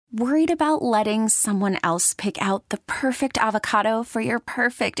Worried about letting someone else pick out the perfect avocado for your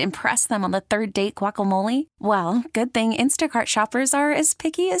perfect impress them on the third date guacamole? Well, good thing Instacart shoppers are as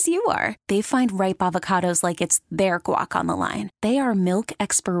picky as you are. They find ripe avocados like it's their guac on the line. They are milk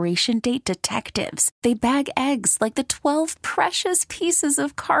expiration date detectives. They bag eggs like the 12 precious pieces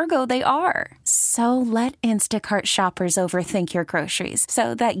of cargo they are. So let Instacart shoppers overthink your groceries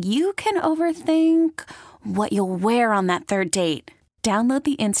so that you can overthink what you'll wear on that third date. Download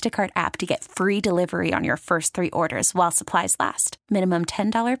the Instacart app to get free delivery on your first 3 orders while supplies last. Minimum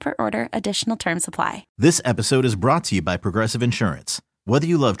 $10 per order. Additional terms apply. This episode is brought to you by Progressive Insurance. Whether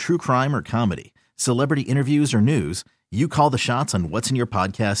you love true crime or comedy, celebrity interviews or news, you call the shots on what's in your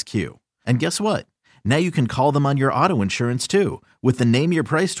podcast queue. And guess what? Now you can call them on your auto insurance too with the Name Your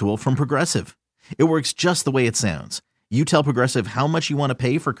Price tool from Progressive. It works just the way it sounds. You tell Progressive how much you want to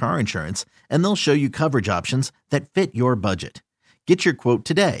pay for car insurance, and they'll show you coverage options that fit your budget. Get your quote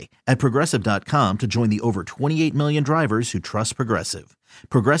today at Progressive.com to join the over 28 million drivers who trust Progressive.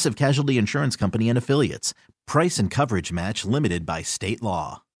 Progressive Casualty Insurance Company and Affiliates. Price and coverage match limited by state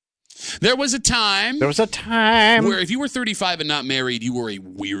law. There was a time where if you were 35 and not married, you were a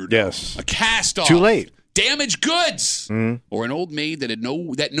weirdo. Yes. A cast-off. Too late. Damaged goods. Or an old maid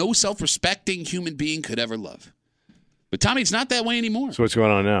that no self-respecting human being could ever love. But, Tommy, it's not that way anymore. So what's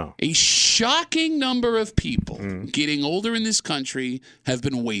going on now? A shocking number of people getting older in this country have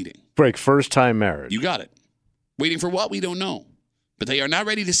been waiting. Break first-time marriage. You got it. Waiting for what? We don't know. But they are not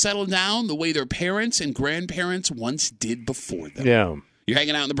ready to settle down the way their parents and grandparents once did before them. Yeah. You're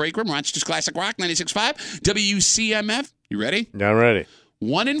hanging out in the break room. Rochester's Classic Rock, 96.5. WCMF. You ready? Yeah, I'm ready.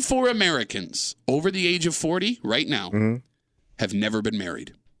 1 in 4 Americans over the age of 40 right now have never been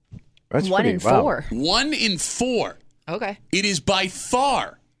married. That's 1 in 4. 1 in 4. Okay. It is by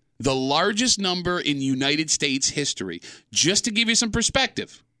far the largest number in United States history. Just to give you some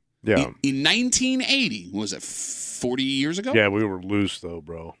perspective. Yeah. In 1980, was it 40 years ago? Yeah, we were loose, though,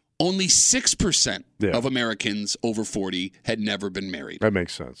 bro. Only 6% of Americans over 40 had never been married. That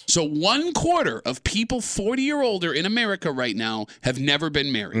makes sense. So 1/4 of people 40 or older in America right now have never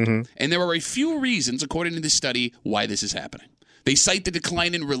been married. And there are a few reasons, according to this study, why this is happening. They cite the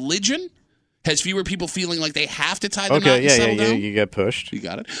decline in religion. Has fewer people feeling like they have to tie the knot and settle down? You get pushed. You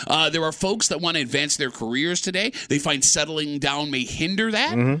got it. There are folks that want to advance their careers today. They find settling down may hinder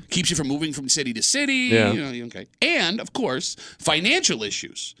that. Keeps you from moving from city to city. Yeah. Okay. And, of course, financial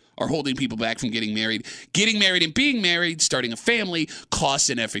issues are holding people back from getting married. Getting married and being married, starting a family,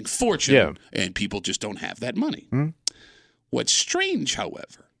 costs an effing fortune. Yeah. And people just don't have that money. What's strange,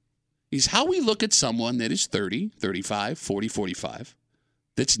 however, is how we look at someone that is 30, 35, 40, 45,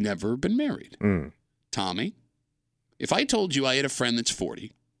 that's never been married. Tommy, if I told you I had a friend that's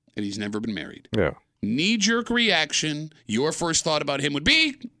 40 and he's never been married, knee-jerk reaction, your first thought about him would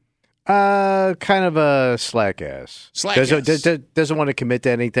be? Kind of a slack ass. Doesn't want to commit to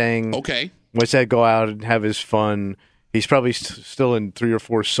anything. Okay. Wants to go out and have his fun. He's probably still in 3 or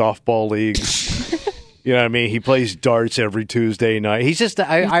 4 softball leagues. You know what I mean? He plays darts every Tuesday night. He's just,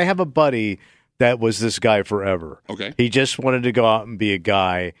 I have a buddy that was this guy forever. Okay. He just wanted to go out and be a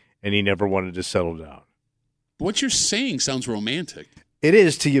guy, and he never wanted to settle down. What you're saying sounds romantic. It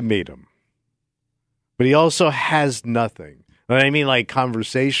is till you meet him. But he also has nothing. I mean, like,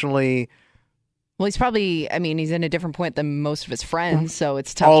 conversationally. Well, he's probably, he's in a different point than most of his friends, so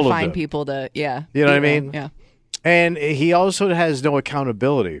it's tough to find people to, You know what I mean? Yeah. And he also has no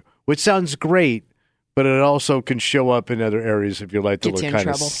accountability, which sounds great, but it also can show up in other areas of your life that look kind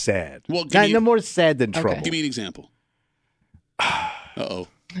of sad. Well, no more sad than trouble. Give me an example. Uh-oh.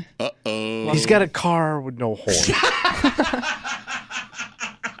 He's got a car with no horn.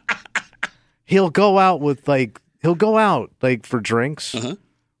 He'll go out for drinks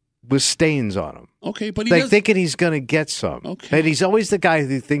with stains on him. Okay, but thinking he's going to get some. Okay. And he's always the guy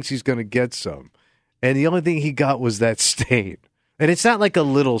who thinks he's going to get some. And the only thing he got was that stain. And it's not like a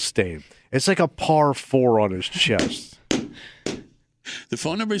little stain. It's like a par 4 on his chest. The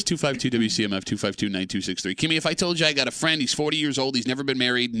phone number is 252-WCMF, 252-9263. Kimmy, if I told you I got a friend, he's 40 years old, he's never been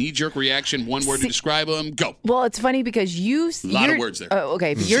married, knee-jerk reaction, one word to describe him, go. Well, it's funny because a lot of words there.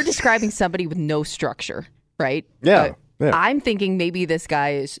 Okay, you're describing somebody with no structure, right? Yeah. I'm thinking maybe this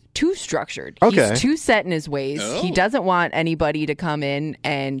guy is too structured. Okay. He's too set in his ways. Oh. He doesn't want anybody to come in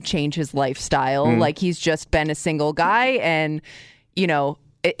and change his lifestyle. Like he's just been a single guy, and,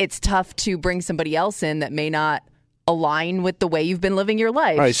 it's tough to bring somebody else in that may not align with the way you've been living your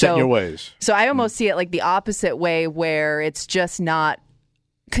life. All right, set in your ways. So I almost see it like the opposite way, where it's just not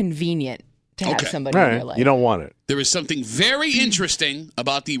convenient to have somebody in your life. You don't want it. there is something very interesting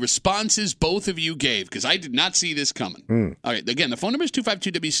about the responses both of you gave, because I did not see this coming. All right, again, the phone number is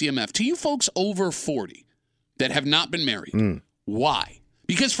 252-WCMF. To you folks over 40 that have not been married, why?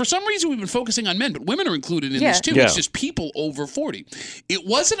 Because for some reason we've been focusing on men, but women are included in this too. Yeah. It's just people over 40. It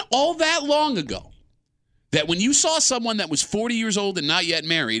wasn't all that long ago that when you saw someone that was 40 years old and not yet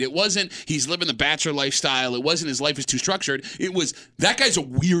married, it wasn't he's living the bachelor lifestyle. It wasn't his life is too structured. It was that guy's a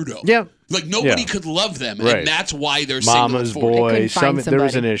weirdo. Yeah. Like nobody could love them, Right. and that's why they're Mama's single at 40. boy. There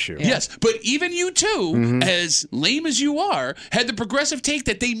was an issue. Yeah. Yes, but even you two, as lame as you are, had the progressive take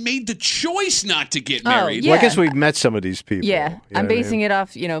that they made the choice not to get married. Well, I Yeah. guess we've met some of these people. Yeah, You know I'm what I basing mean? it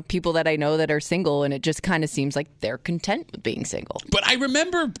off, people that I know that are single, and it just kind of seems like they're content with being single. But I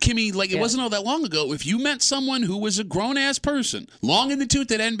remember, Kimmy, like it wasn't all that long ago, if you met someone who was a grown-ass person, long in the tooth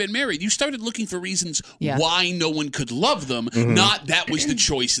that hadn't been married, you started looking for reasons why no one could love them, not that was the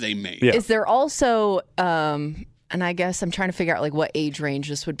choice they made. Yeah. Is there also, and I guess I'm trying to figure out like what age range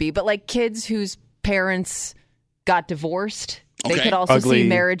this would be, but like kids whose parents got divorced, they Okay. could also Ugly. see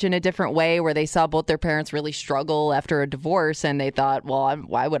marriage in a different way, where they saw both their parents really struggle after a divorce, and they thought, well,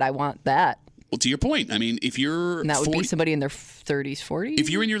 why would I want that? Well, to your point, I mean, if you're And that would 40 be somebody in their 30s, 40s. if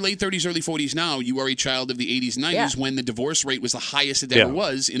you're in your late 30s, early 40s now, you are a child of the 80s, 90s when the divorce rate was the highest it ever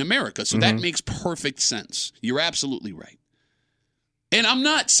was in America. So that makes perfect sense. You're absolutely right. And I'm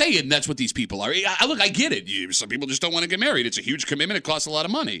not saying that's what these people are. Look, I get it. Some people just don't want to get married. It's a huge commitment. It costs a lot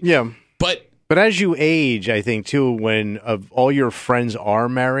of money. Yeah. But as you age, I think, too, when all your friends are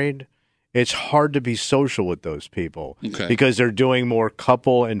married, it's hard to be social with those people because they're doing more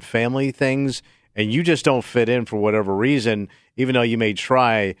couple and family things, and you just don't fit in for whatever reason, even though you may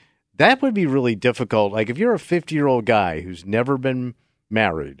try. That would be really difficult. Like if you're a 50-year-old guy who's never been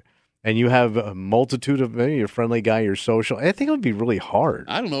married and you have a multitude of maybe you're a friendly guy, you're social, I think it would be really hard.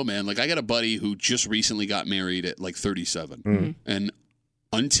 I don't know, man. Like I got a buddy who just recently got married at like 37. And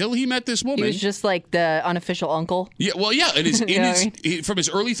until he met this woman. He was just like the unofficial uncle. Yeah, well, yeah. And from his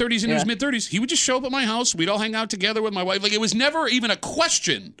early 30s into his mid 30s, he would just show up at my house. We'd all hang out together with my wife. Like it was never even a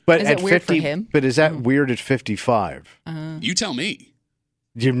question. But Is at it weird 50, for him? But is that weird at 55? You tell me.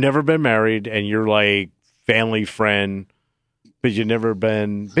 You've never been married and you're like family friend, but you've never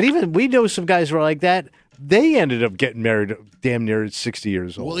been. But even we know some guys who are like that. They ended up getting married damn near 60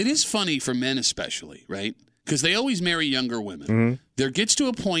 years old. Well, it is funny for men especially, right? Because they always marry younger women. There gets to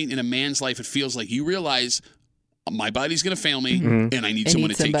a point in a man's life, it feels like you realize my body's going to fail me and I need someone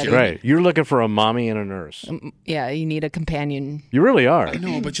to take care of me. Right. You're looking for a mommy and a nurse. Yeah, you need a companion. You really are. I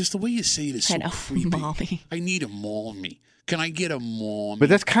know, but just the way you say it is so I know, creepy. mommy. I need a mommy. Can I get a mommy? But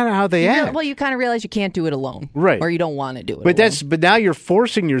that's kind of how they act. Well, you kind of realize you can't do it alone. Right. Or you don't want to do it But alone. but now you're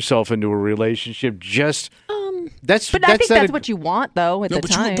forcing yourself into a relationship just. But I think that's what you want, though, at the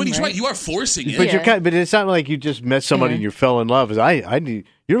time. But he's right. You are forcing it. But but it's not like you just met somebody and you fell in love.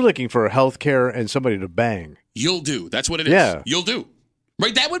 You're looking for health care and somebody to bang. You'll do. That's what it is. Yeah. You'll do.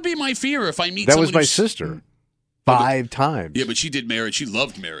 Right? That would be my fear if I meet That someone was my who's- sister. 5 times. Yeah, but she did marriage. She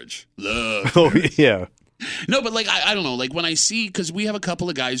loved marriage. Loved. Oh, yeah. No, but like I don't know. Like when I see, because we have a couple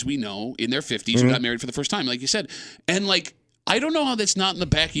of guys we know in their 50s who got married for the first time, like you said, and like I don't know how that's not in the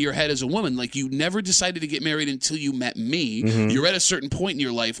back of your head as a woman. Like you never decided to get married until you met me. You're at a certain point in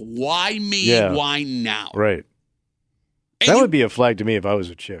your life. Why me? Yeah. Why now? Right. And That would be a flag to me if I was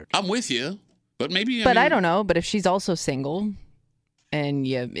a chick. I'm with you, but maybe. But I don't know. But if she's also single, and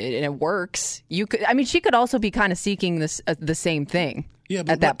it works, you could. I mean, she could also be kind of seeking the same thing. Yeah,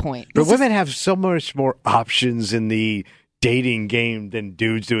 but at that point. But women have so much more options in the dating game than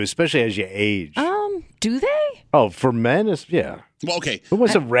dudes do, especially as you age. Do they? Oh, for men, yeah. Well, okay. Who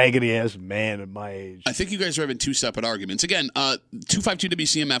wants a raggedy ass man at my age? I think you guys are having two separate arguments. Again,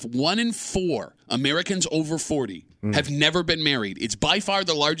 252-WCMF, 1 in 4 Americans over 40 have never been married. It's by far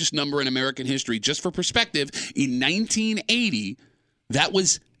the largest number in American history. Just for perspective, in 1980, that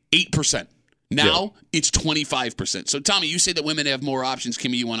was 8%. Now it's 25%. So, Tommy, you say that women have more options.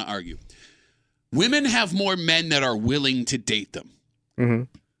 Kimmy, you want to argue. Women have more men that are willing to date them.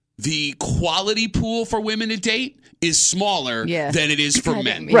 The quality pool for women to date is smaller than it is for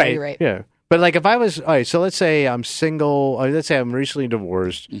men. Yeah, Right. you're right. Yeah. But like if I was, all right, so let's say I'm single, let's say I'm recently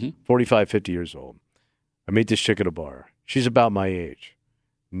divorced, 45, 50 years old. I meet this chick at a bar. She's about my age.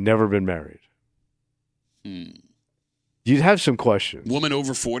 Never been married. You'd have some questions. Woman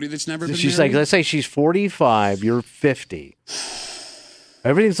over 40 that's never been She's married? like, let's say she's 45, you're 50.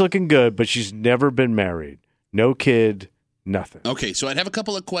 Everything's looking good, but she's never been married. No kid, nothing. Okay, so I'd have a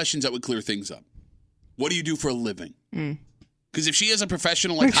couple of questions that would clear things up. What do you do for a living? Because if she has a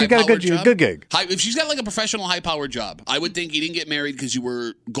professional, She high-powered got a job, good gig. If she's got like a professional, high-powered job, I would think you didn't get married because you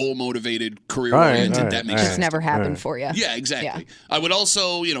were goal-motivated, career-oriented. That makes Just sense. never happened for you. Yeah, exactly. Yeah. I would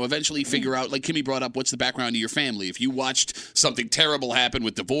also, eventually figure out, like Kimmy brought up, what's the background of your family. If you watched something terrible happen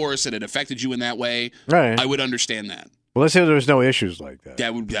with divorce and it affected you in that way, I would understand that. Well, let's say there was no issues like that.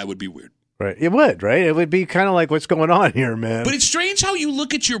 That would be weird. Right. It would, right? It would be kind of like, what's going on here, man? But it's strange how you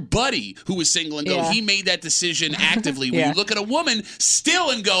look at your buddy who was single and go, he made that decision actively. When you look at a woman still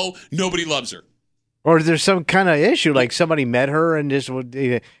and go, nobody loves her. Or there's some kind of issue, like somebody met her and just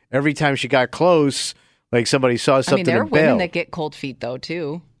every time she got close, like somebody saw something. There are and women bailed. that get cold feet, though,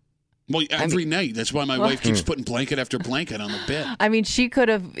 too. Well, every night. That's why my wife keeps putting blanket after blanket on the bed. I mean, she could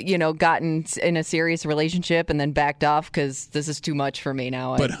have, gotten in a serious relationship and then backed off because this is too much for me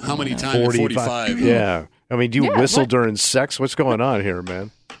now. But how many times? 45. Yeah. I mean, do you whistle during sex? What's going on here,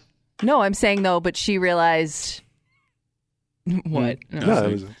 man? No, I'm saying, though, but she realized... What?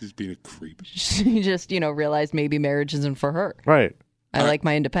 No, he's being a creep. She just, realized maybe marriage isn't for her. Right. I like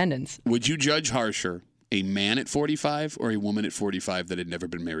my independence. Would you judge harsher a man at 45 or a woman at 45 that had never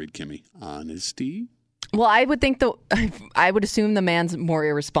been married, Kimmy? Honesty? Well, I would think I would assume the man's more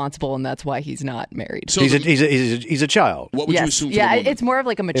irresponsible, and that's why he's not married. So he's a child. What would you assume? For the woman? It's more of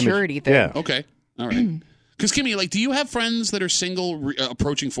like a maturity thing. Yeah. Okay. All right. Because Kimmy, do you have friends that are single,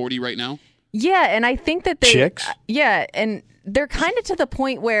 approaching 40 right now? Yeah, and I think that they chicks. Yeah, and they're kind of to the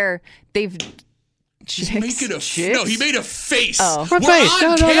point where they've. He's making no, he made a face. Oh. We're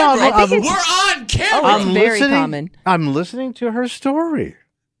on camera. We're on camera. It's very common. I'm listening to her story.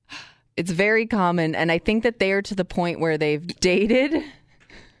 It's very common, and I think that they are to the point where they've dated.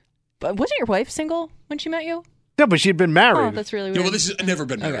 But wasn't your wife single when she met you? No, but she'd been married. Oh, that's really weird. Yeah, well, this has never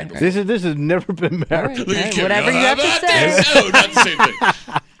been married before. This has never been married. All right. Whatever you have to say. No, not the same thing.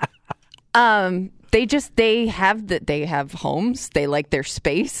 They have homes. They like their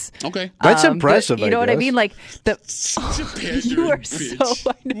space. Okay, that's impressive. You know what I mean? Like you are bitch.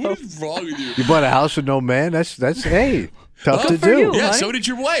 so. I know. What is wrong with you? You bought a house with no man. That's tough to do. You, yeah, honey. So did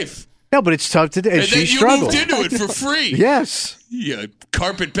your wife. No, but it's tough to do. And she then you struggled. moved into it for free. Yes. You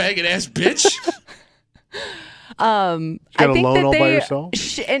carpet bagging ass bitch. Got a loan all by yourself.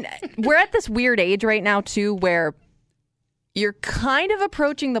 And we're at this weird age right now too, where you're kind of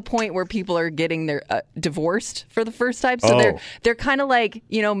approaching the point where people are getting their divorced for the first time. So they're kind of like,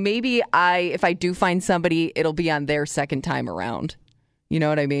 maybe if I do find somebody, it'll be on their second time around. You know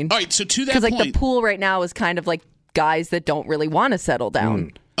what I mean? All right. So to that point, because the pool right now is kind of like guys that don't really want to settle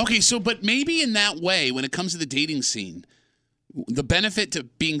down. Okay, but maybe in that way, when it comes to the dating scene, the benefit to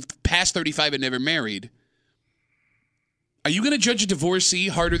being past 35 and never married, are you going to judge a divorcee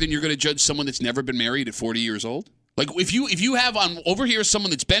harder than you're going to judge someone that's never been married at 40 years old? Like if you have over here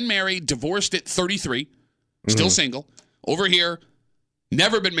someone that's been married, divorced at 33, still single, over here,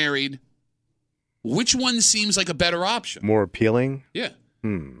 never been married, which one seems like a better option? More appealing? Yeah.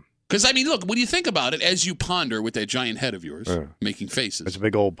 Because, look, when you think about it, as you ponder with that giant head of yours, making faces. It's a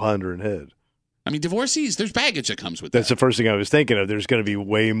big old pondering head. Divorcees, there's baggage that comes with that. That's the first thing I was thinking of. There's going to be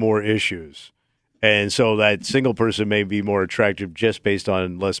way more issues. And so that single person may be more attractive just based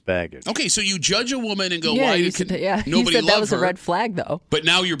on less baggage. Okay, so you judge a woman and go, Yeah, why you can said, yeah. nobody you said love that was her? a red flag, though. But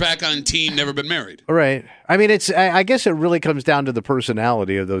now you're back on team, never been married. All right. I guess it really comes down to the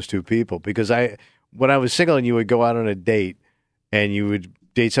personality of those two people. Because when I was single and you would go out on a date and you would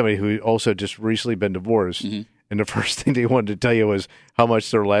date somebody who also just recently been divorced, and the first thing they wanted to tell you was how much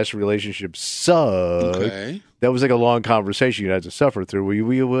their last relationship sucked. Okay. That was like a long conversation you had to suffer through.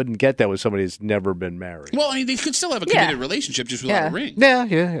 We wouldn't get that with somebody that's never been married. Well, they could still have a committed relationship just without a ring.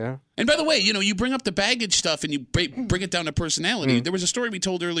 Yeah. And by the way, you bring up the baggage stuff and you bring it down to personality. There was a story we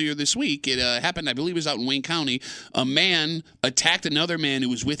told earlier this week. It happened, I believe it was out in Wayne County. A man attacked another man who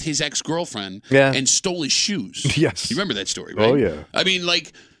was with his ex-girlfriend and stole his shoes. Yes. You remember that story, right? Oh, yeah.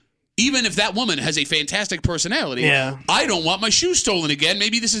 Even if that woman has a fantastic personality, I don't want my shoes stolen again.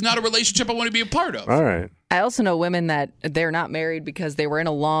 Maybe this is not a relationship I want to be a part of. All right. I also know women that they're not married because they were in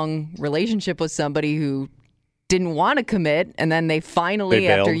a long relationship with somebody who didn't want to commit, and then they finally,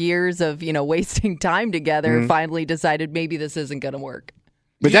 after years of wasting time together, finally decided maybe this isn't going to work.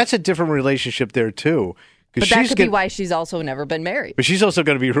 But that's a different relationship there too. But that could be why she's also never been married. But she's also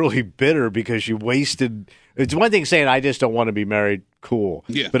going to be really bitter because she wasted. It's one thing saying, I just don't want to be married. Cool.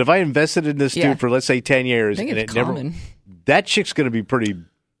 Yeah. But if I invested in this dude for, let's say, 10 years, I think and it's it common. that chick's going to be pretty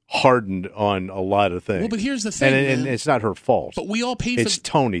hardened on a lot of things. Well, but here's the thing, and it's not her fault. But we all pay for it's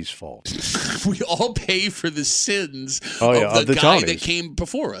Tony's fault. We all pay for the sins of the guy Tonys that came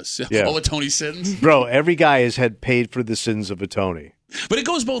before us. Yeah. All of Tony's sins. Bro, every guy has had paid for the sins of a Tony. But it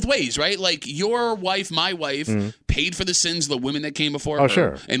goes both ways, right? Like your wife, my wife, paid for the sins of the women that came before her.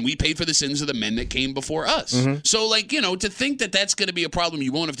 Sure. And we paid for the sins of the men that came before us. So, like, you know, to think that that's going to be a problem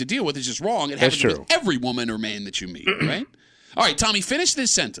you won't have to deal with is just wrong. It happens with every woman or man that you meet, right? All right, Tommy, finish this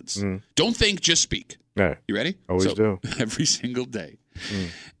sentence. Don't think, just speak. Yeah. You ready? Always do. Every single day.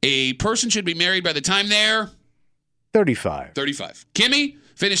 A person should be married by the time they're 35. 35. Kimmy,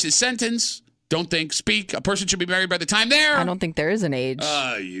 finish this sentence. Don't think, speak. A person should be married by the time they're... I don't think there is an age.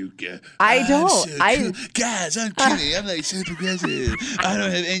 You get... I don't. Guys, I'm kidding. I'm like so progressive. I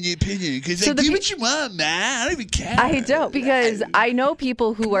don't have any opinion. Because do what you want, man. I don't even care. I don't, because I know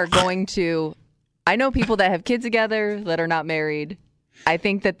people who are going to... I know people that have kids together that are not married. I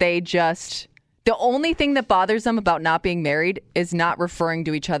think that they just... The only thing that bothers them about not being married is not referring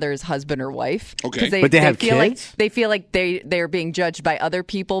to each other as husband or wife. Okay. But they have feel kids? They feel like they're being judged by other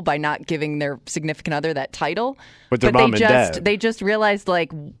people by not giving their significant other that title. But their mom and dad. They just realized,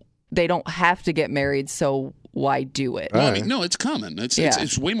 like, they don't have to get married, so why do it? Well, I mean, no, it's common.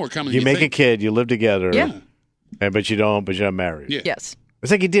 It's way more common than you make think. a kid, you live together. Yeah. But you're not married. Yeah. Yes.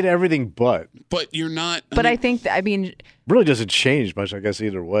 It's like you did everything but. But you're not... I think, really doesn't change much, I guess,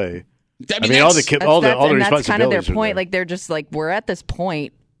 either way. I mean all the responsibilities. That's kind of their point. There. Like, they're just like, we're at this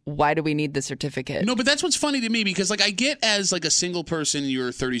point. Why do we need the certificate? No, but that's what's funny to me because, like, I get as, like, a single person in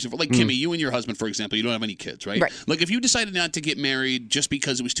your 30s, like Kimmy, you and your husband, for example, you don't have any kids, right? Right. Like, if you decided not to get married just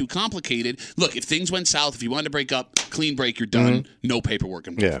because it was too complicated, look, if things went south, if you wanted to break up, clean break, you're done, no paperwork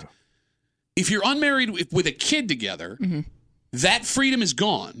involved. Yeah. If you're unmarried with a kid together, that freedom is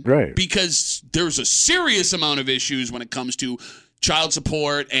gone. Right. Because there's a serious amount of issues when it comes to child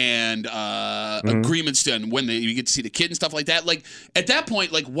support and agreements done when you get to see the kid and stuff like that. Like, at that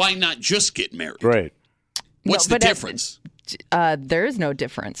point, like, why not just get married? Right. What's the difference? There is no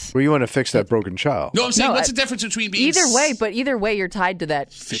difference. Well, you want to fix that broken child. No, I'm saying, what's the difference between being... Either way, you're tied to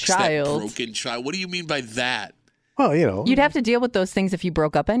that fix child. That broken child. What do you mean by that? Well, you know. You'd have to deal with those things if you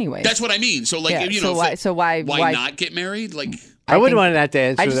broke up anyway. That's what I mean. So, like, you know... Why not get married? Like... I wouldn't want that to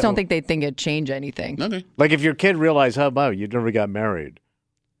answer I just don't think they'd think it'd change anything. Okay. Like, if your kid realized, how about you never got married?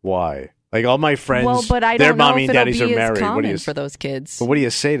 Why? Like, all my friends, but I their don't know mommy if and daddies it'll be are married. as common What do you for those kids? But what do you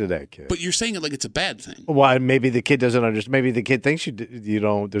say to that kid? But you're saying it like it's a bad thing. Why? Maybe the kid doesn't understand. Maybe the kid thinks you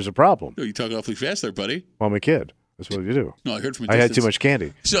don't. There's a problem. Oh, you talk awfully fast there, buddy. Well, I'm a kid. That's what you do. No, I heard from a I had distance. too much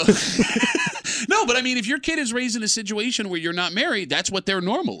candy. So, no, but I mean, if your kid is raised in a situation where you're not married, that's what their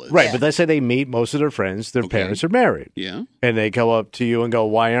normal is. Right, but let's say they meet most of their friends. Their parents are married. Yeah. And they come up to you and go,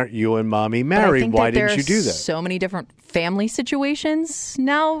 "Why aren't you and mommy married? Why didn't you do that?" So many different family situations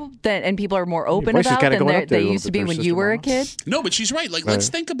now and people are more open voice is about kinda than going up there a they little used to bit be there, when you were a sister-in-law. kid. No, but she's right. Like, let's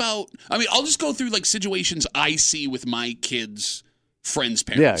think about. I mean, I'll just go through like situations I see with my kids' friends'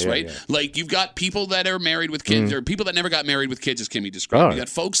 parents, right? Yeah. Like, you've got people that are married with kids, or people that never got married with kids, as Kimmy described. You got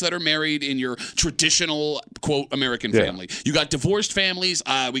folks that are married in your traditional, quote, American family. You got divorced families.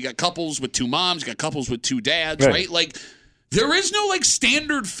 We got couples with two moms. You got couples with two dads, right? Like, there is no, like,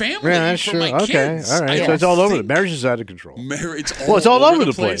 standard family for my kids. All right. So it's all over. The marriage is out of control. It's all over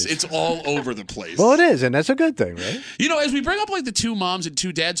the place. It's all over the place. Well, it is, and that's a good thing, right? You know, as we bring up, like, the two moms and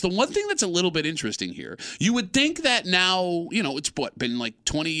two dads, the one thing that's a little bit interesting here, you would think that now, you know, it's been like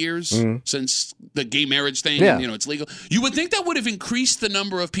 20 years since the gay marriage thing, and, you know, it's legal. You would think that would have increased the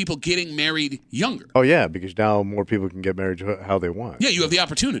number of people getting married younger. Oh, yeah, because now more people can get married how they want. Yeah, you have the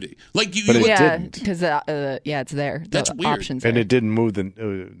opportunity. Like, But it didn't. Because it's there. That's weird. Options And there. it didn't move.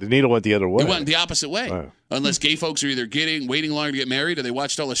 The needle went the other way. It went the opposite way. Wow. Unless gay folks are either waiting longer to get married, or they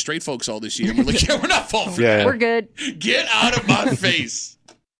watched all the straight folks all this year. And we're like, yeah, we're not falling for that. We're good. Get out of my face.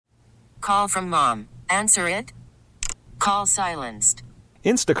 Call from mom. Answer it. Call silenced.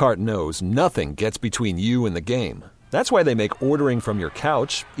 Instacart knows nothing gets between you and the game. That's why they make ordering from your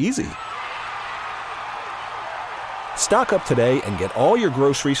couch easy. Stock up today and get all your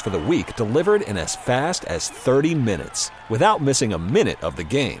groceries for the week delivered in as fast as 30 minutes without missing a minute of the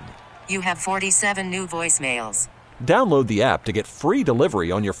game. You have 47 new voicemails. Download the app to get free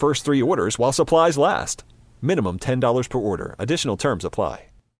delivery on your first 3 orders while supplies last. Minimum $10 per order. Additional terms apply.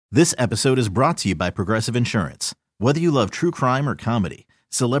 This episode is brought to you by Progressive Insurance. Whether you love true crime or comedy,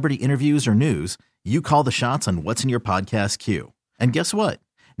 celebrity interviews or news, you call the shots on what's in your podcast queue. And guess what?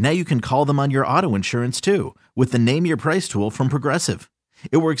 Now you can call them on your auto insurance too with the Name Your Price tool from Progressive.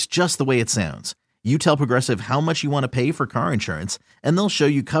 It works just the way it sounds. You tell Progressive how much you want to pay for car insurance, and they'll show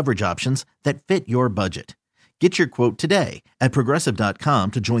you coverage options that fit your budget. Get your quote today at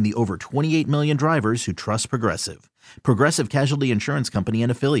Progressive.com to join the over 28 million drivers who trust Progressive. Progressive Casualty Insurance Company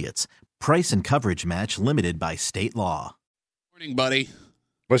and Affiliates. Price and coverage match limited by state law. Warning, buddy.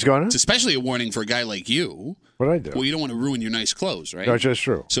 What's going on? It's especially a warning for a guy like you. What did I do? Well, you don't want to ruin your nice clothes, right? That's just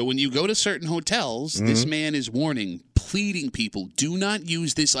true. So when you go to certain hotels, this man is warning, pleading people, do not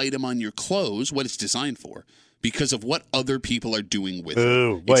use this item on your clothes, what it's designed for, because of what other people are doing with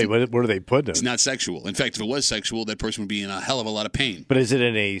it. Wait, what are they putting It's in? not sexual. In fact, if it was sexual, that person would be in a hell of a lot of pain. But is it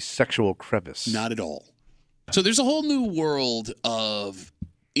in a sexual crevice? Not at all. So there's a whole new world of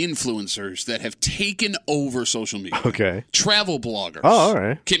influencers that have taken over social media. Okay. Travel bloggers. Oh, all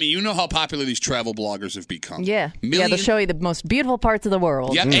right. Kimmy, you know how popular these travel bloggers have become. Yeah. Yeah, they'll show you the most beautiful parts of the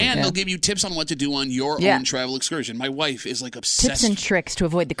world. Yep, and they'll give you tips on what to do on your own travel excursion. My wife is like obsessed. Tips and tricks to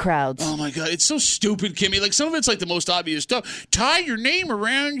avoid the crowds. Oh my God, it's so stupid, Kimmy. Like some of it's like the most obvious stuff. Tie your name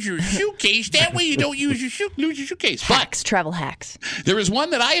around your suitcase. That way you don't lose your suitcase. Hacks, travel hacks. There is one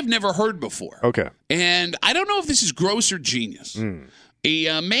that I have never heard before. Okay. And I don't know if this is gross or genius.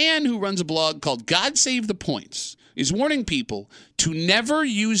 A man who runs a blog called God Save the Points is warning people to never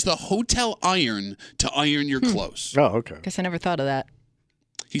use the hotel iron to iron your clothes. Oh, okay. Guess I never thought of that.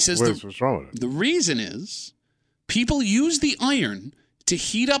 He says What's wrong with it? the reason is people use the iron to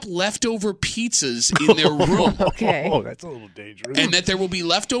heat up leftover pizzas in their room. Okay. Oh, that's a little dangerous. And that there will be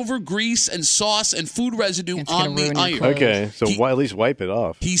leftover grease and sauce and food residue It's gonna on the ruin your iron. clothes. Okay, so at least wipe it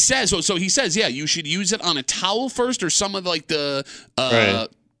off. He says, so he says, yeah, you should use it on a towel first or some of like the Right.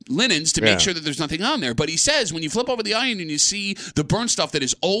 linens to make sure that there's nothing on there. But he says when you flip over the iron and you see the burnt stuff that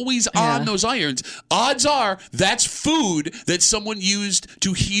is always on those irons, odds are that's food that someone used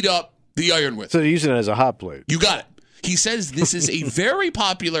to heat up the iron with. So they're using it as a hot plate. You got it. He says this is a very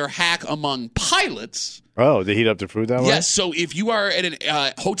popular hack among pilots. Oh, they heat up their food that way? Yes, so if you are at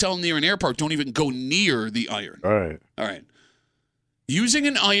a hotel near an airport, don't even go near the iron. All right. All right. Using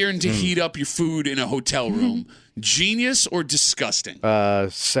an iron to heat up your food in a hotel room, genius or disgusting?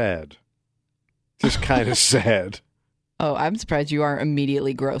 Sad. Just kind of sad. Oh, I'm surprised you aren't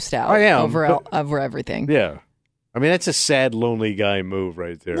immediately grossed out I am, over everything. Yeah. I mean, that's a sad, lonely guy move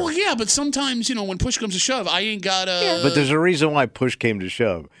right there. Well, yeah, but sometimes, when push comes to shove, I ain't got a... But there's a reason why push came to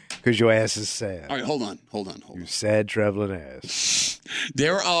shove, because your ass is sad. All right, hold on. You sad traveling ass.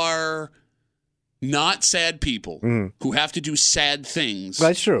 There are not sad people who have to do sad things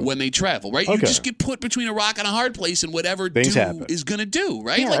That's true. when they travel, right? Okay. You just get put between a rock and a hard place and whatever Things happen. is going to do,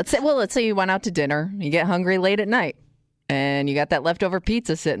 right? Yeah, let's say you went out to dinner, you get hungry late at night, and you got that leftover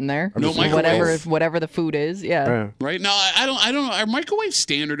pizza sitting there. No microwave. Whatever the food is, Right? No, I don't know. Are microwaves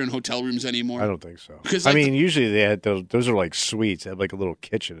standard in hotel rooms anymore? I don't think so. Because usually they had those are like suites. They have like a little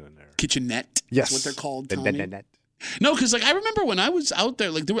kitchen in there. Kitchenette. Yes. That's what they're called, The Tommy. net. No, because I remember when I was out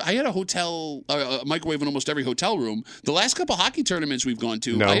there, I had a hotel, a microwave in almost every hotel room. The last couple hockey tournaments we've gone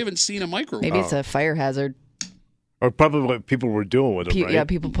to, I haven't seen a microwave. Maybe it's a fire hazard. Or probably what people were doing with them, right? Yeah,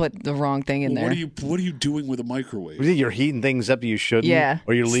 people put the wrong thing in there. What are you doing with a microwave? You're heating things up that you shouldn't. Yeah.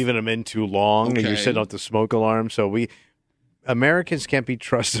 Or you're leaving them in too long and you're Okay. setting off the smoke alarm. So Americans can't be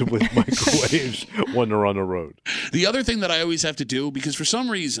trusted with microwaves when they're on the road. The other thing that I always have to do, because for some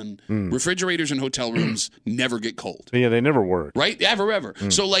reason, refrigerators in hotel rooms never get cold. Yeah, they never work. Right? Ever.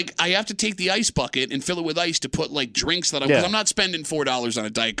 So, I have to take the ice bucket and fill it with ice to put, drinks that because I'm not spending $4 on a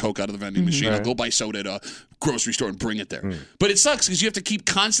Diet Coke out of the vending machine. Right. I'll go buy soda at a grocery store and bring it there. But it sucks because you have to keep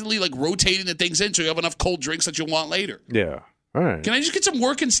constantly, rotating the things in so you have enough cold drinks that you'll want later. Yeah. All right. Can I just get some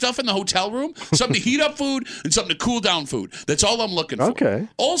working stuff in the hotel room? Something to heat up food and something to cool down food. That's all I'm looking for. Okay.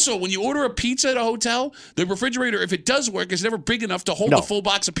 Also, when you order a pizza at a hotel, the refrigerator, if it does work, is never big enough to hold a full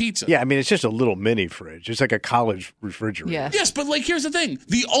box of pizza. Yeah, I mean, it's just a little mini fridge. It's like a college refrigerator. Yeah. Yes, but here's the thing.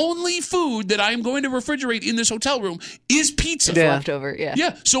 The only food that I'm going to refrigerate in this hotel room is pizza. It's leftover, yeah.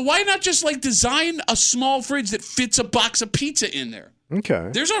 Yeah, so why not just design a small fridge that fits a box of pizza in there? Okay.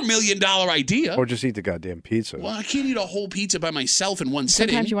 There's our $1 million idea. Or just eat the goddamn pizza. Well, I can't eat a whole pizza by myself in one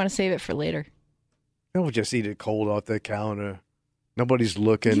sitting. Sometimes you want to save it for later. We'll just eat it cold off the counter. Nobody's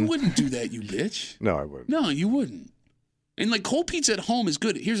looking. You wouldn't do that, you bitch. No, I wouldn't. No, you wouldn't. And cold pizza at home is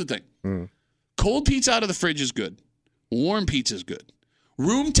good. Here's the thing. Cold pizza out of the fridge is good. Warm pizza is good.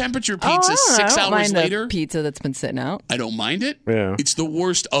 Room temperature pizza 6 I don't hours mind later. the pizza that's been sitting out. I don't mind it. Yeah. It's the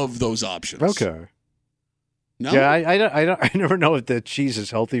worst of those options. Okay. No? Yeah, I never know if the cheese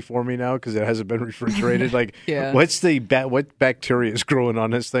is healthy for me now because it hasn't been refrigerated. Yeah. What bacteria is growing on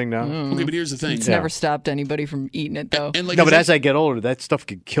this thing now? Okay, but here's the thing. It's never stopped anybody from eating it, though. And No, but as I get older, that stuff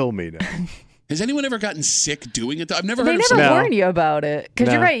could kill me now. has anyone ever gotten sick doing it? I've never They heard of never someone. warn you about it. Because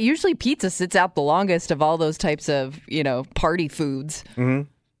No. you're right. Usually pizza sits out the longest of all those types of, party foods. Mm-hmm.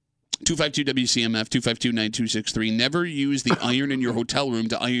 252-WCMF, 252-9263. Never use the iron in your hotel room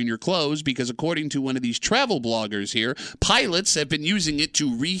to iron your clothes because according to one of these travel bloggers here, pilots have been using it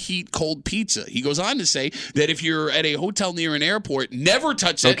to reheat cold pizza. He goes on to say that if you're at a hotel near an airport, never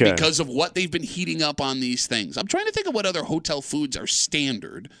touch it because of what they've been heating up on these things. I'm trying to think of what other hotel foods are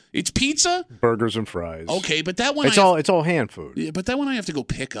standard. It's pizza? Burgers and fries. Okay, but that one... It's all hand food. Yeah, but that one I have to go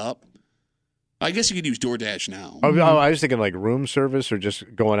pick up. I guess you could use DoorDash now. Oh, I was thinking like room service or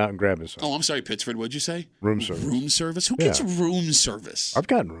just going out and grabbing something. Oh, I'm sorry, Pittsford. What'd you say? Room service. Room service? Who gets room service? I've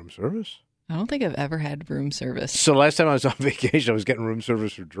gotten room service. I don't think I've ever had room service. So last time I was on vacation, I was getting room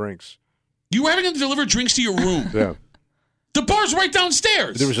service for drinks. You were having them deliver drinks to your room? Yeah. The bar's right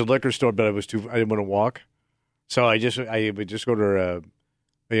downstairs. There was a liquor store, but I didn't want to walk. So I would just go to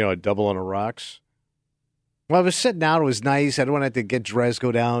a double on the rocks. Well, I was sitting out. It was nice. I don't want to have to get dressed,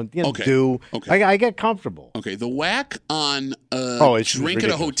 go down, do. Okay. I get comfortable. Okay, the whack on it's drink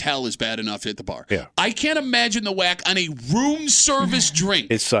ridiculous. at a hotel is bad enough at the bar. Yeah. I can't imagine the whack on a room service drink.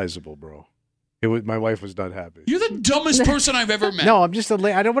 It's sizable, bro. My wife was not happy. You're the dumbest person I've ever met. No, I'm just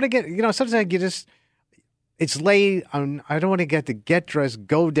I don't want to get, sometimes you just, it's late. I don't want to get dressed,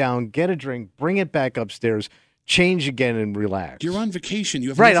 go down, get a drink, bring it back upstairs, change again, and relax. You're on vacation. You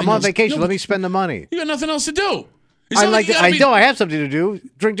have right, nothing I'm on else. vacation. No, Let me spend the money. You got nothing else to do. I have something to do.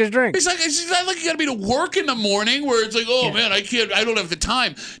 Drink, just drink. It's not like you got to be to work in the morning where it's like, man, I don't have the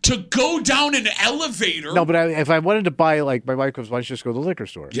time to go down an elevator. No, but if I wanted to buy, like, my wife goes, why don't you just go to the liquor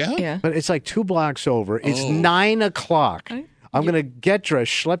store? Yeah. But it's like 2 blocks over. It's 9 o'clock. I'm going to get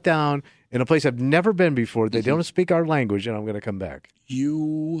dressed, schlep down in a place I've never been before. They don't speak our language, and I'm going to come back.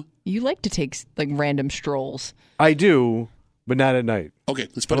 You like to take, like, random strolls. I do, but not at night. Okay,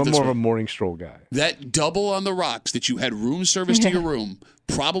 let's put it this I'm more way. of a morning stroll guy. That double on the rocks that you had room service to your room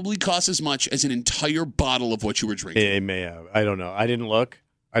probably cost as much as an entire bottle of what you were drinking. It may have. I don't know. I didn't look.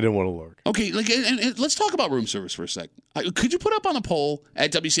 I didn't want to look. Okay, and let's talk about room service for a sec. Could you put up on a poll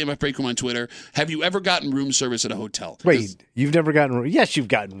at WCMF Break Room on Twitter, have you ever gotten room service at a hotel? Wait, you've never gotten room? Yes, you've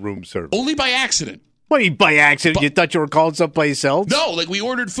gotten room service. Only by accident. What, by accident? You thought you were called someplace else? No, like we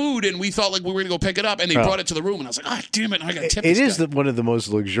ordered food and we thought like we were going to go pick it up and they brought it to the room and I was like, damn it, I got to tip this guy. It is one of the most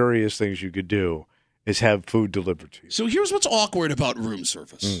luxurious things you could do is have food delivered to you. So here's what's awkward about room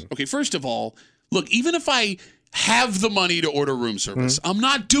service. Okay, first of all, look, even if I have the money to order room service, I'm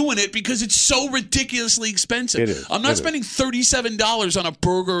not doing it because it's so ridiculously expensive. It is. I'm not spending $37 on a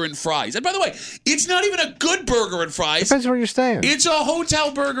burger and fries. And by the way, it's not even a good burger and fries. Depends where you're staying. It's a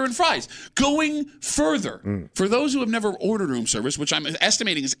hotel burger and fries. Going further, for those who have never ordered room service, which I'm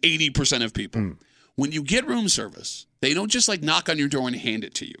estimating is 80% of people, when you get room service, they don't just like knock on your door and hand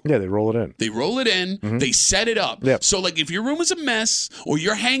it to you. Yeah, they roll it in. They roll it in. They set it up. Yep. So like if your room is a mess or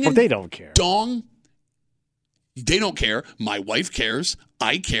you're hanging Well, they don't care. They don't care. My wife cares.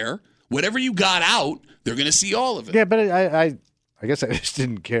 I care. Whatever you got out, they're going to see all of it. Yeah, but I guess I just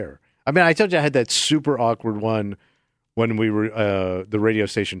didn't care. I mean, I told you I had that super awkward one when we were the radio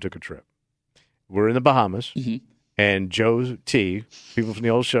station took a trip. We're in the Bahamas, and Joe T, people from the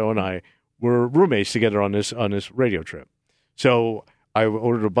old show, and I were roommates together on this radio trip. So I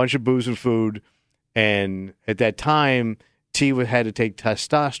ordered a bunch of booze and food, and at that time, T had to take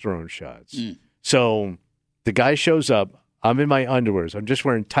testosterone shots. So the guy shows up. I'm in my underwears. I'm just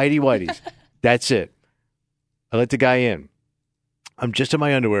wearing tighty whities. That's it. I let the guy in. I'm just in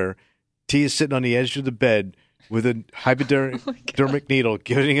my underwear. T is sitting on the edge of the bed with a hypodermic needle,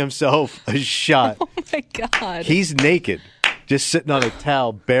 giving himself a shot. Oh, my God. He's naked, just sitting on a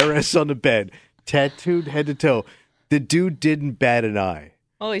towel, bare ass on the bed, tattooed head to toe. The dude didn't bat an eye.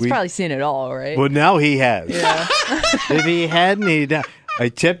 Oh, he's probably seen it all, right? Well, now he has. Yeah. If he hadn't, I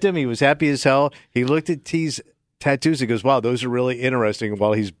tipped him. He was happy as hell. He looked at T's tattoos. He goes, wow, those are really interesting,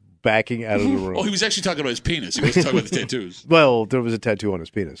 while he's backing out of the room. Oh, he was actually talking about his penis. He wasn't talking about the tattoos. Well, there was a tattoo on his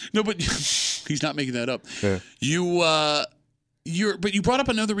penis. No, but he's not making that up. Yeah. But you brought up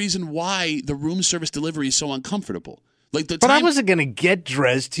another reason why the room service delivery is so uncomfortable. But I wasn't going to get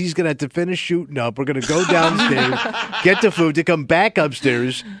dressed. He's going to have to finish shooting up. We're going to go downstairs, get the food, to come back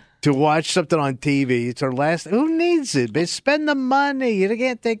upstairs to watch something on TV. It's our last. Who needs it? But spend the money. You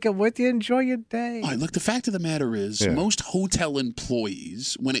can't take it with you. Enjoy your day. All right, look, the fact of the matter is, most hotel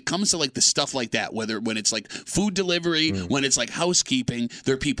employees, when it comes to like the stuff like that, when it's like food delivery, when it's like housekeeping,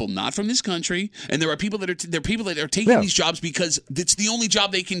 there are people not from this country, and there are people that are taking these jobs because it's the only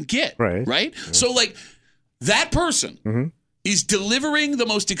job they can get. Right. Yeah. So like that person. Is delivering the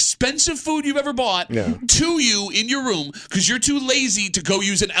most expensive food you've ever bought to you in your room because you're too lazy to go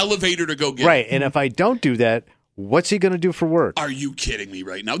use an elevator to go get it. And if I don't do that, What's he going to do for work? Are you kidding me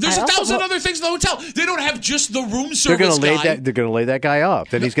right now? There's 1,000 other things in the hotel. They don't have just the room service They're going guy. to lay that guy off.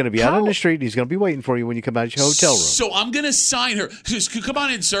 Then he's going to be out on the street. And he's going to be waiting for you when you come out of your hotel room. So I'm going to sign her. Just, come on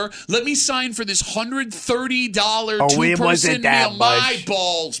in, sir. Let me sign for this $130 two-person meal. My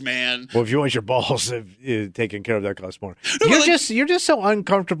balls, man. Well, if you want your balls taken care of, that costs more. No, You're just so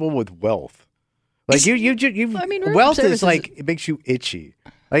uncomfortable with wealth. Like wealth is like, it makes you itchy.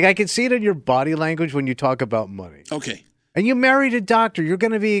 Like, I can see it in your body language when you talk about money. Okay. And you married a doctor. You're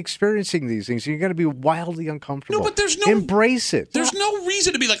going to be experiencing these things. You're going to be wildly uncomfortable. No, but there's no... Embrace it. There's no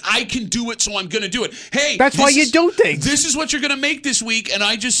reason to be like, I can do it, so I'm going to do it. Hey, that's why you do things. This is what you're going to make this week, and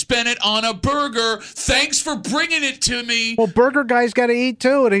I just spent it on a burger. Thanks for bringing it to me. Well, burger guy's got to eat,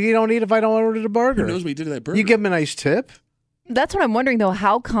 too. And you don't eat if I don't order the burger. Who knows what he did to that burger? You give him a nice tip. That's what I'm wondering, though.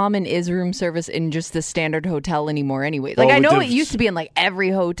 How common is room service in just the standard hotel anymore anyway? Like, I know it used to be in, like, every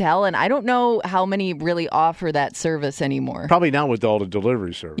hotel, and I don't know how many really offer that service anymore. Probably not with all the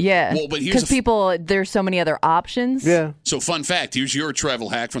delivery service. Yeah. Well, but because there's so many other options. Yeah. So, fun fact, here's your travel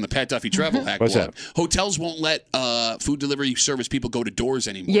hack from the Pat Duffy Travel Hack What's blog. that? Hotels won't let food delivery service people go to doors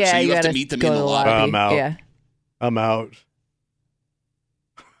anymore. Yeah, so you have to meet them in the lobby. I'm out. Yeah. I'm out.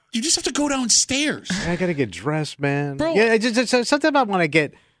 You just have to go downstairs. I got to get dressed, man. Bro. Yeah, it's something about when I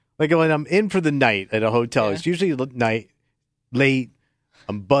get, like when I'm in for the night at a hotel, It's usually late,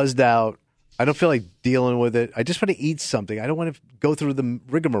 I'm buzzed out. I don't feel like dealing with it. I just want to eat something. I don't want to go through the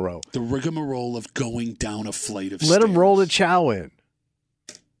rigmarole. The rigmarole of going down a flight of stairs. Let them roll the chow in.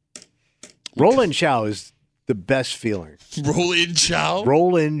 Roll in chow is the best feeling. Roll in chow?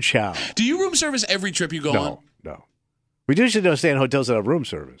 Roll in chow. Do you room service every trip you go on? No. We usually don't stay in hotels that have room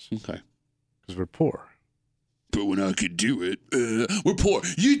service. Okay. Because we're poor. But when I could do it, we're poor.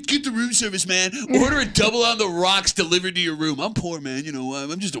 You get the room service, man. Order a double on the rocks delivered to your room. I'm poor, man. You know,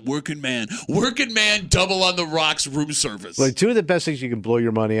 I'm just a working man. Working man, double on the rocks room service. Like, two of the best things you can blow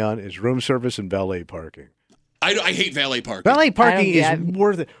your money on is room service and valet parking. I hate valet parking. Valet parking is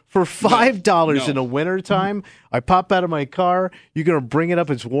worth it. For $5 in the wintertime, I pop out of my car, you're going to bring it up,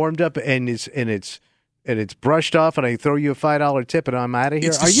 it's warmed up, and it's brushed off, and I throw you a $5 tip, and I'm out of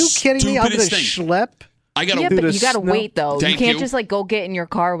here. Are you kidding me? I'm going to schlep. But you got to wait, though. You can't just, like, go get in your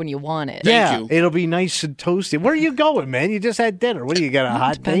car when you want it. Thank you. It'll be nice and toasty. Where are you going, man? You just had dinner. What do you got, a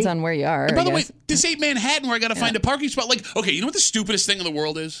hot date? Depends on where you are. And by the way, this ain't Manhattan where I got to find a parking spot. Like, okay, you know what the stupidest thing in the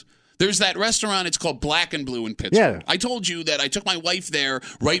world is? There's that restaurant, it's called Black and Blue in Pittsburgh. Yeah. I told you that I took my wife there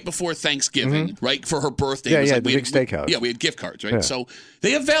right before Thanksgiving, right, for her birthday. Yeah, the big steakhouse. Yeah, we had gift cards, right? Yeah. So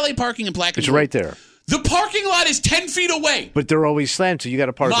they have valet parking in Black and It's Blue. right there. The parking lot is 10 feet away. But they're always slammed, so you got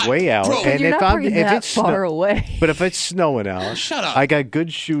to park way out. Bro, and you're not parking that far away. But if it's snowing out, shut up. I got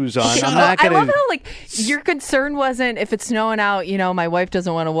good shoes on. Shut I'm up. not going to. I love how, like, your concern wasn't if it's snowing out, you know, my wife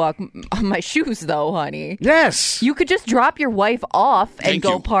doesn't want to walk on my shoes, though, honey. Yes. You could just drop your wife off and Thank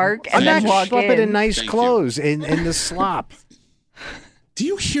go you. park I'm and then not walk schlepping in nice Thank clothes in the slop. Do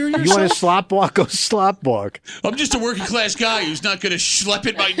you hear yourself? You want to slop walk? Go slop walk. I'm just a working class guy who's not going to schlep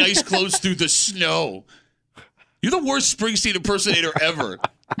in my nice clothes through the snow. You're the worst Springsteen impersonator ever.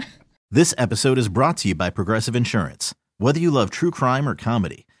 This episode is brought to you by Progressive Insurance. Whether you love true crime or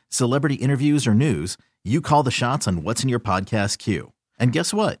comedy, celebrity interviews or news, you call the shots on what's in your podcast queue. And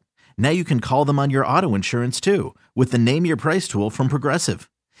guess what? Now you can call them on your auto insurance too with the Name Your Price tool from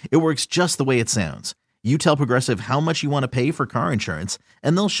Progressive. It works just the way it sounds. You tell Progressive how much you want to pay for car insurance,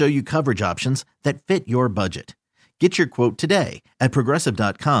 and they'll show you coverage options that fit your budget. Get your quote today at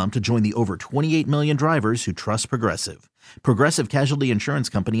Progressive.com to join the over 28 million drivers who trust Progressive. Progressive Casualty Insurance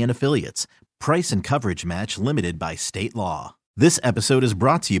Company and Affiliates. Price and coverage match limited by state law. This episode is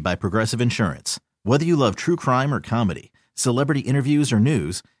brought to you by Progressive Insurance. Whether you love true crime or comedy, celebrity interviews or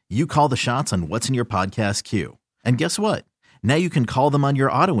news, you call the shots on what's in your podcast queue. And guess what? Now you can call them on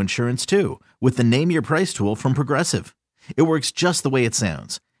your auto insurance too with the Name Your Price tool from Progressive. It works just the way it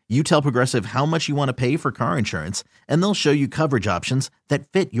sounds. You tell Progressive how much you want to pay for car insurance, and they'll show you coverage options that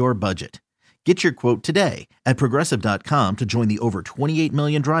fit your budget. Get your quote today at Progressive.com to join the over 28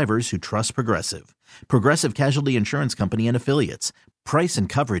 million drivers who trust Progressive. Progressive Casualty Insurance Company and Affiliates. Price and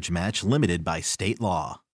coverage match limited by state law.